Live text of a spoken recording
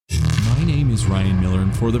is Ryan Miller,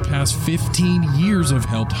 and for the past 15 years, I've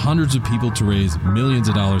helped hundreds of people to raise millions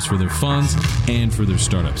of dollars for their funds and for their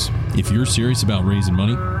startups. If you're serious about raising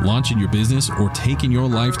money, launching your business, or taking your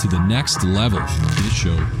life to the next level, this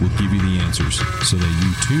show will give you the answers so that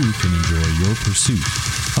you too can enjoy your pursuit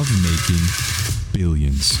of making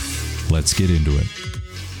billions. Let's get into it.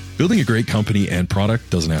 Building a great company and product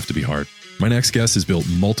doesn't have to be hard. My next guest has built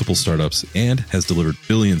multiple startups and has delivered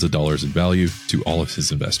billions of dollars in value to all of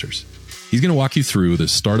his investors. He's going to walk you through the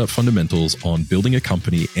startup fundamentals on building a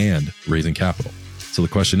company and raising capital. So the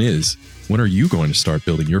question is, when are you going to start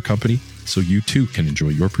building your company so you too can enjoy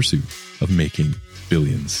your pursuit of making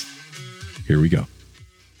billions? Here we go.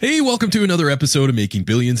 Hey, welcome to another episode of Making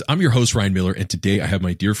Billions. I'm your host, Ryan Miller, and today I have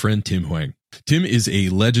my dear friend, Tim Huang. Tim is a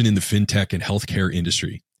legend in the fintech and healthcare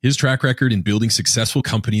industry. His track record in building successful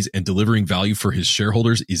companies and delivering value for his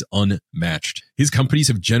shareholders is unmatched. His companies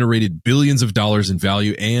have generated billions of dollars in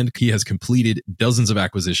value, and he has completed dozens of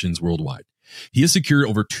acquisitions worldwide. He has secured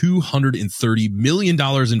over $230 million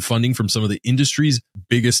in funding from some of the industry's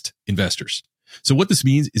biggest investors. So what this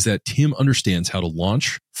means is that Tim understands how to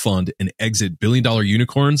launch, fund, and exit billion-dollar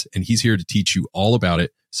unicorns, and he's here to teach you all about it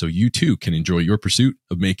so you too can enjoy your pursuit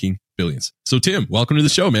of making billions. So Tim, welcome to the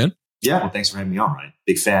show, man. Yeah, well, thanks for having me on, Ryan.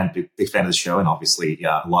 Big fan of the show, and obviously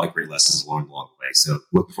a lot of great lessons along the way. So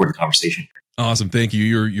looking forward to the conversation. Awesome. Thank you.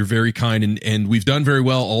 You're very kind, and we've done very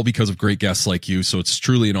well all because of great guests like you. So it's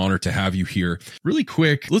truly an honor to have you here. Really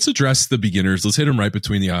quick, let's address the beginners. Let's hit them right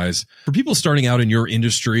between the eyes. For people starting out in your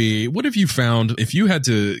industry, what have you found if you had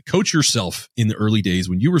to coach yourself in the early days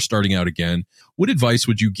when you were starting out again? What advice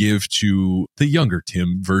would you give to the younger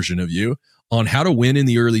Tim version of you on how to win in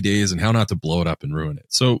the early days and how not to blow it up and ruin it?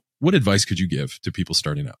 So what advice could you give to people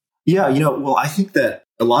starting out? Yeah, well, I think that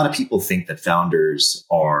a lot of people think that founders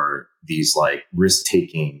are these like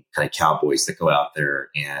risk-taking kind of cowboys that go out there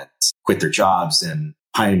and quit their jobs and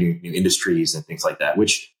pioneer new industries and things like that,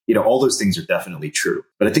 which, all those things are definitely true.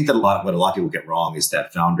 But I think that what a lot of people get wrong is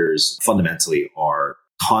that founders fundamentally are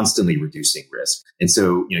constantly reducing risk. And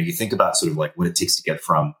so, you think about sort of like what it takes to get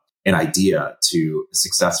from an idea to a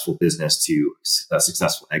successful business to a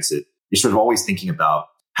successful exit. You're sort of always thinking about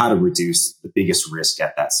how to reduce the biggest risk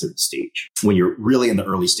at that certain stage. When you're really in the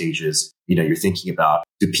early stages, you're thinking about,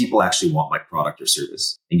 do people actually want my product or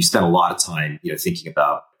service? And you spend a lot of time, thinking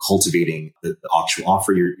about cultivating the actual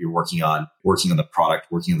offer you're working on the product,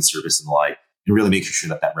 working on the service and the like, and really making sure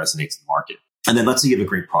that resonates in the market. And then let's say you have a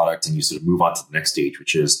great product and you sort of move on to the next stage,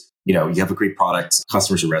 which is, you have a great product,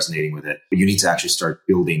 customers are resonating with it, but you need to actually start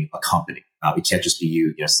building a company. It can't just be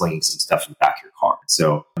you, slinging some stuff in the back of your car.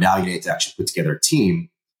 So now you need to actually put together a team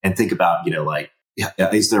and think about,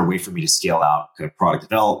 is there a way for me to scale out kind of product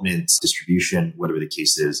development, distribution, whatever the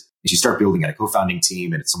case is? As you start building a co-founding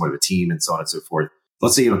team and it's somewhat of a team and so on and so forth.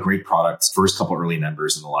 Let's say you have a great product, first couple early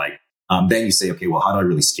members and the like. Then you say, okay, well, how do I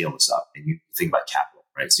really scale this up? And you think about capital,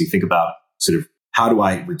 right? So you think about sort of how do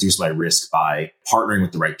I reduce my risk by partnering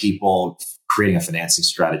with the right people, creating a financing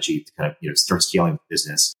strategy to kind of, start scaling the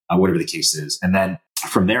business, whatever the case is. And then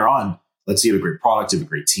from there on, let's say you have a great product, you have a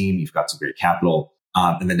great team, you've got some great capital.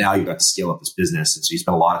 And then now you've got to scale up this business. And so you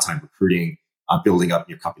spend a lot of time recruiting, building up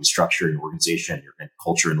your company structure, your organization, your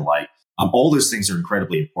culture and the like. All those things are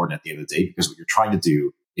incredibly important at the end of the day, because what you're trying to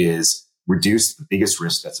do is reduce the biggest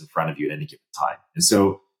risk that's in front of you at any given time. And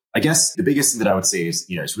so I guess the biggest thing that I would say is,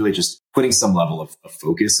 it's really just putting some level of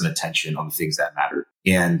focus and attention on the things that matter.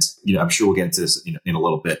 And, I'm sure we'll get into this in a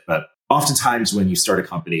little bit, but oftentimes when you start a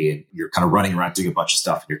company and you're kind of running around doing a bunch of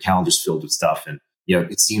stuff and your calendar's filled with stuff and,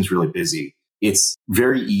 it seems really busy, it's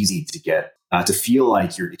very easy to get to feel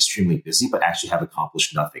like you're extremely busy, but actually have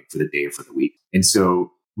accomplished nothing for the day or for the week. And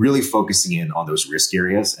so really focusing in on those risk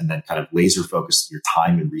areas and then kind of laser focus your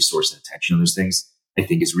time and resource and attention on those things, I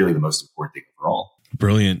think is really the most important thing overall.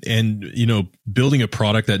 Brilliant. And, building a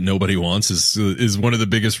product that nobody wants is one of the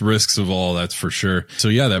biggest risks of all, that's for sure. So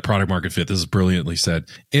yeah, that product market fit, this is brilliantly said.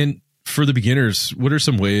 And for the beginners, what are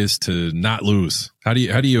some ways to not lose? How do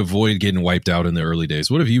you avoid getting wiped out in the early days?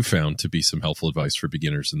 What have you found to be some helpful advice for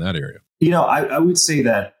beginners in that area? I would say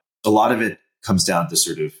that a lot of it comes down to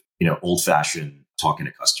sort of, old fashioned talking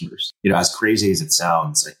to customers. As crazy as it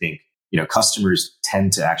sounds, I think, customers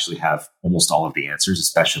tend to actually have almost all of the answers,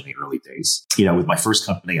 especially in the early days. With my first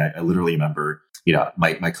company, I literally remember,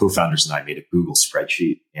 my co-founders and I made a Google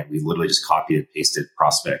spreadsheet and we literally just copied and pasted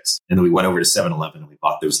prospects. And then we went over to 7-Eleven and we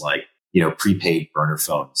bought those prepaid burner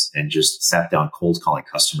phones and just sat down cold calling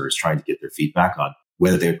customers, trying to get their feedback on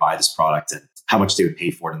whether they would buy this product and how much they would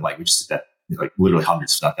pay for it. And we just did that literally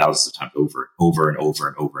hundreds, if not thousands of times over and over and over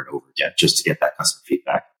and over and over again, just to get that customer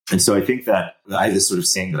feedback. And so I think that I have this sort of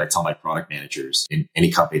saying that I tell my product managers in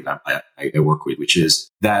any company that I work with, which is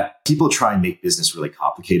that people try and make business really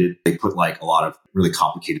complicated. They put like a lot of really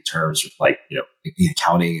complicated terms with like,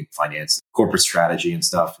 accounting and finance, corporate strategy and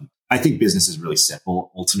stuff. And I think business is really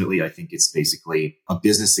simple. Ultimately, I think it's basically a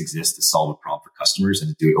business exists to solve a problem for customers and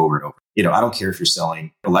to do it over and over. I don't care if you're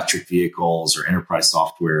selling electric vehicles or enterprise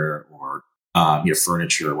software or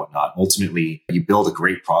furniture or whatnot. Ultimately, you build a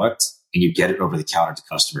great product and you get it over the counter to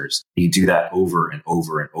customers. And you do that over and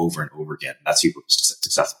over and over and over again. And that's your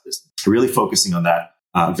successful business. Really focusing on that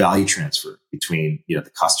value transfer between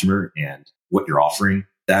the customer and what you're offering.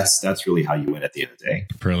 That's really how you win at the end of the day.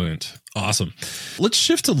 Brilliant. Awesome. Let's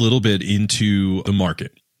shift a little bit into the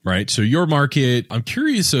market, right? So your market, I'm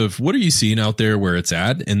curious of what are you seeing out there where it's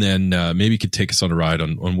at? And then maybe you could take us on a ride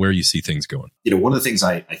on where you see things going. One of the things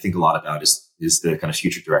I think a lot about is the kind of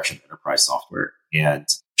future direction of enterprise software. And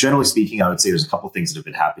generally speaking, I would say there's a couple of things that have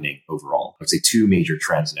been happening overall. I would say two major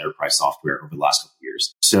trends in enterprise software over the last couple of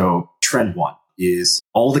years. So trend one is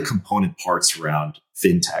all the component parts around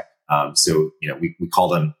fintech. We call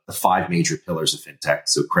them the five major pillars of fintech.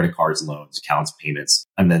 So credit cards, loans, accounts, payments,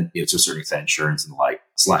 and then to a certain extent, insurance and the like,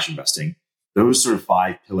 / investing. Those sort of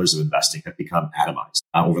five pillars of investing have become atomized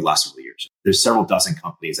over the last several years. There's several dozen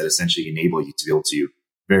companies that essentially enable you to be able to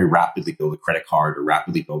very rapidly build a credit card or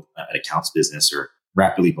rapidly build an accounts business or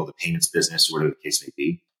rapidly build a payments business or whatever the case may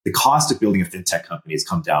be. The cost of building a fintech company has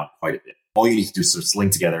come down quite a bit. All you need to do is sort of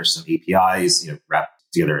sling together some APIs, wrap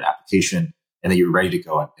together an application, and then you're ready to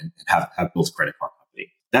go and have built a credit card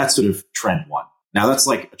company. That's sort of trend one. Now that's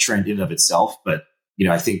like a trend in and of itself, but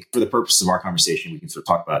I think for the purpose of our conversation, we can sort of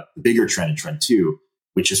talk about the bigger trend in trend two,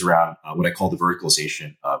 which is around what I call the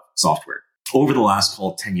verticalization of software. Over the last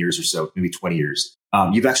 10 years or so, maybe 20 years,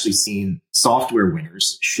 you've actually seen software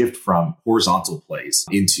winners shift from horizontal plays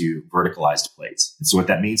into verticalized plays. And so what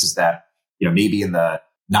that means is that, maybe in the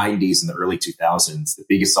 90s and the early 2000s, the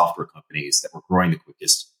biggest software companies that were growing the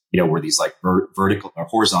quickest, were these like vertical or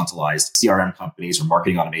horizontalized CRM companies or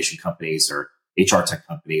marketing automation companies or HR tech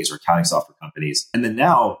companies or accounting software companies. And then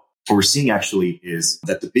now what we're seeing actually is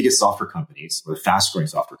that the biggest software companies or the fast growing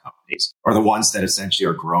software companies are the ones that essentially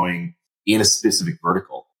are growing in a specific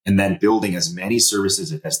vertical and then building as many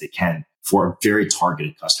services as they can for a very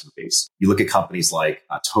targeted customer base. You look at companies like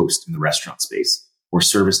Toast in the restaurant space or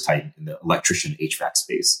ServiceTitan in the electrician HVAC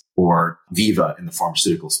space or Viva in the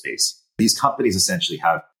pharmaceutical space. These companies essentially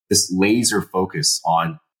have this laser focus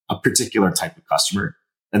on a particular type of customer.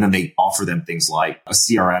 And then they offer them things like a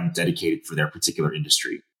CRM dedicated for their particular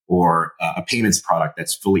industry or a payments product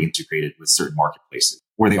that's fully integrated with certain marketplaces,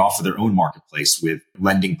 or they offer their own marketplace with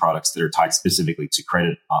lending products that are tied specifically to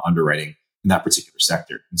credit underwriting in that particular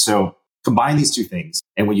sector. And so combine these two things.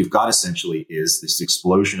 And what you've got essentially is this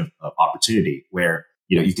explosion of opportunity where,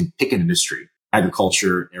 you can pick an industry,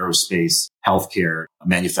 agriculture, aerospace, healthcare,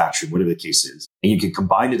 manufacturing, whatever the case is. And you can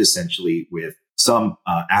combine it essentially with some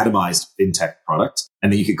atomized fintech product.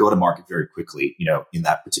 And then you could go to market very quickly, in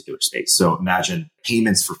that particular space. So imagine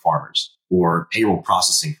payments for farmers or payroll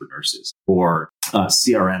processing for nurses or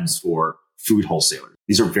CRMs for food wholesalers.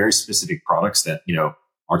 These are very specific products that,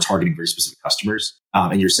 are targeting very specific customers.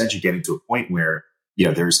 And you're essentially getting to a point where,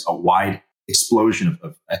 there's a wide explosion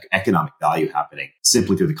of economic value happening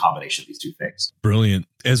simply through the combination of these two things. Brilliant.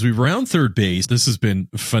 As we round third base, this has been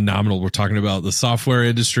phenomenal. We're talking about the software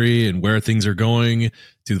industry and where things are going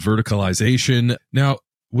to the verticalization. Now,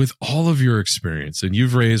 with all of your experience, and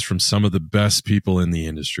you've raised from some of the best people in the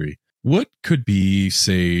industry, what could be,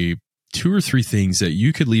 say, 2 or 3 things that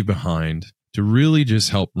you could leave behind to really just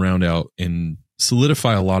help round out and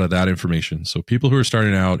solidify a lot of that information? So people who are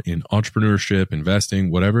starting out in entrepreneurship,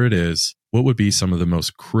 investing, whatever it is, what would be some of the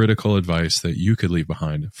most critical advice that you could leave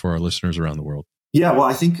behind for our listeners around the world? Yeah, well,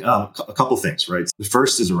 I think a couple of things, right? The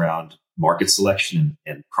first is around market selection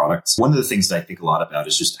and products. One of the things that I think a lot about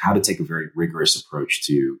is just how to take a very rigorous approach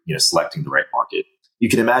to, selecting the right market. You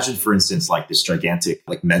can imagine, for instance, like this gigantic,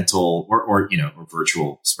 like mental or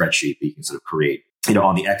virtual spreadsheet that you can sort of create.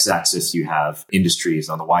 On the x-axis, you have industries.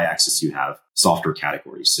 On the y-axis, you have software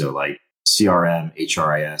categories. So like CRM,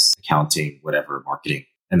 HRIS, accounting, whatever, marketing.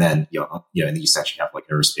 And then, and then you essentially have like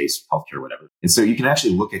aerospace, healthcare, whatever. And so you can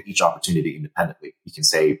actually look at each opportunity independently. You can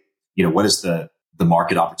say, what does the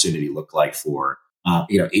market opportunity look like for,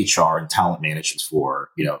 HR and talent management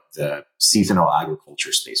for, the seasonal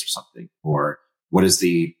agriculture space or something? Or what does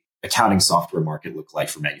the accounting software market look like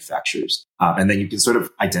for manufacturers? And then you can sort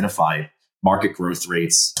of identify market growth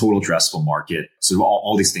rates, total addressable market, sort of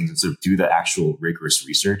all these things, and sort of do the actual rigorous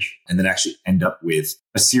research, and then actually end up with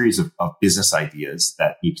a series of business ideas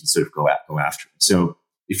that you can sort of go after. So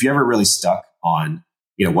if you're ever really stuck on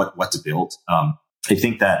what to build. I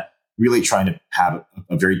think that really trying to have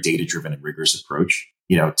a very data-driven and rigorous approach,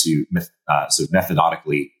 to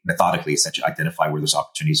methodically essentially identify where those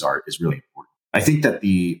opportunities are is really important. I think that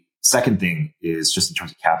the second thing is just in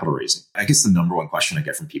terms of capital raising. I guess the number one question I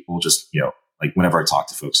get from people, just, like whenever I talk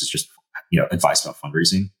to folks, is just, advice about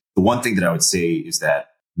fundraising. The one thing that I would say is that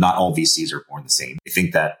not all VCs are born the same. I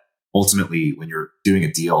think that ultimately when you're doing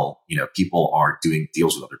a deal, people are doing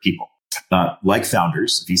deals with other people. Like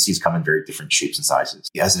founders, VCs come in very different shapes and sizes.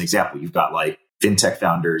 As an example, you've got like fintech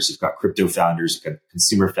founders, you've got crypto founders, you've got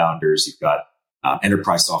consumer founders, you've got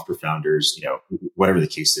enterprise software founders, whatever the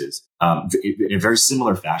case is. In a very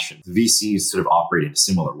similar fashion, the VCs sort of operate in a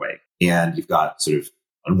similar way. And you've got sort of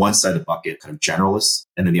on one side of the bucket, kind of generalists.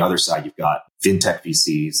 And then the other side, you've got fintech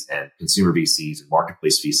VCs and consumer VCs and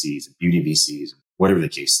marketplace VCs and beauty VCs, whatever the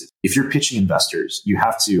case is. If you're pitching investors, you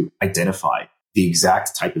have to identify the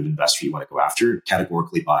exact type of investor you want to go after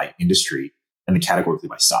categorically by industry and then categorically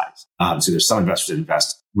by size. So there's some investors that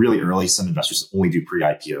invest really early, some investors that only do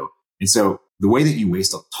pre-IPO. And so the way that you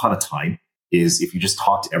waste a ton of time is if you just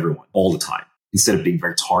talk to everyone all the time, instead of being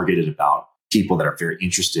very targeted about people that are very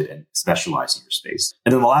interested and specialize in your space.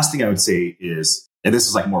 And then the last thing I would say is, and this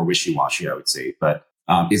is like more wishy-washy, I would say, but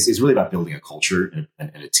it's really about building a culture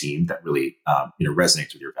and a team that really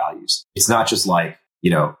resonates with your values. It's not just like,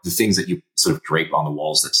 the things that you sort of drape on the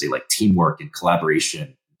walls that say like teamwork and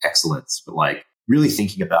collaboration, excellence, but like really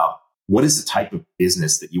thinking about what is the type of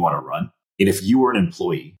business that you want to run? And if you were an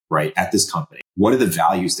employee, right, at this company, what are the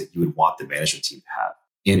values that you would want the management team to have?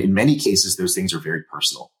 And in many cases, those things are very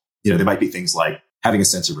personal. There might be things like having a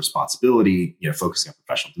sense of responsibility, focusing on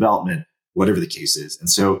professional development, whatever the case is. And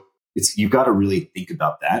so you've got to really think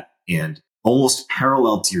about that, and almost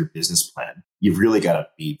parallel to your business plan, you've really got to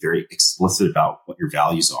be very explicit about what your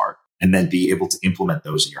values are, and then be able to implement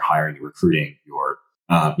those in your hiring, your recruiting, your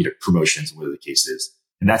promotions, whatever the case is.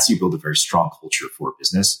 And that's how you build a very strong culture for a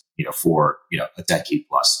business, for a decade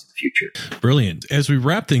plus in the future. Brilliant. As we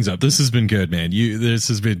wrap things up, this has been good, man. This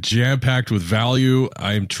has been jam-packed with value.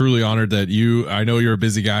 I am truly honored that I know you're a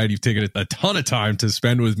busy guy and you've taken a ton of time to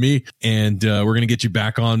spend with me. And we're going to get you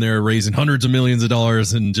back on there, raising hundreds of millions of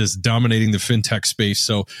dollars and just dominating the fintech space.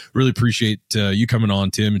 So really appreciate you coming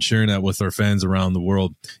on, Tim, and sharing that with our fans around the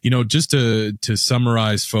world. Just to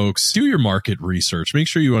summarize, folks, do your market research. Make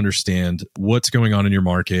sure you understand what's going on in your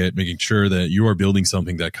market, making sure that you are building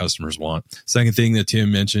something that customers want. Second thing that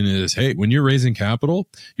Tim mentioned is, hey, when you're raising capital,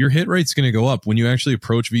 your hit rate's going to go up when you actually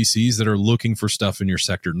approach VCs that are looking for stuff in your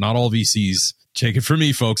sector. Not all VCs, take it from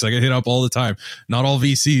me, folks, I get hit up all the time. Not all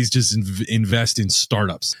VCs just invest in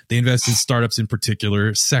startups. They invest in startups in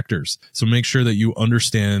particular sectors. So make sure that you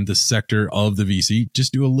understand the sector of the VC.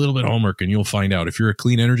 Just do a little bit of homework and you'll find out. If you're a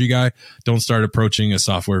clean energy guy, don't start approaching a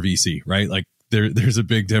software VC, right? Like there's a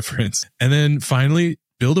big difference. And then finally,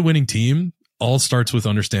 build a winning team. All starts with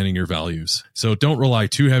understanding your values. So don't rely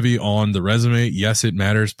too heavy on the resume. Yes, it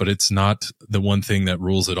matters, but it's not the one thing that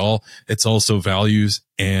rules it all. It's also values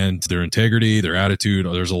and their integrity, their attitude.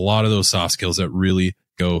 There's a lot of those soft skills that really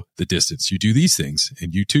go the distance. You do these things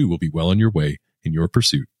and you too will be well on your way in your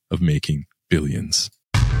pursuit of making billions.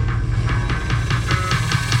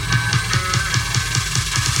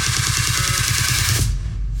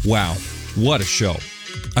 Wow, what a show.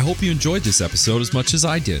 I hope you enjoyed this episode as much as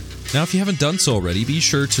I did. Now, if you haven't done so already, be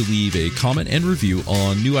sure to leave a comment and review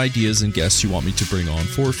on new ideas and guests you want me to bring on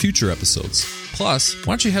for future episodes. Plus,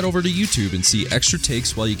 why don't you head over to YouTube and see extra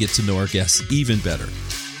takes while you get to know our guests even better.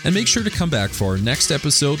 And make sure to come back for our next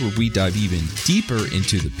episode where we dive even deeper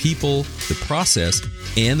into the people, the process,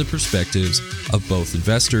 and the perspectives of both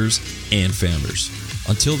investors and founders.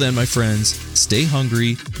 Until then, my friends, stay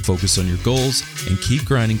hungry, focus on your goals, and keep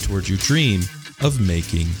grinding towards your dream of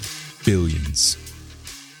making billions.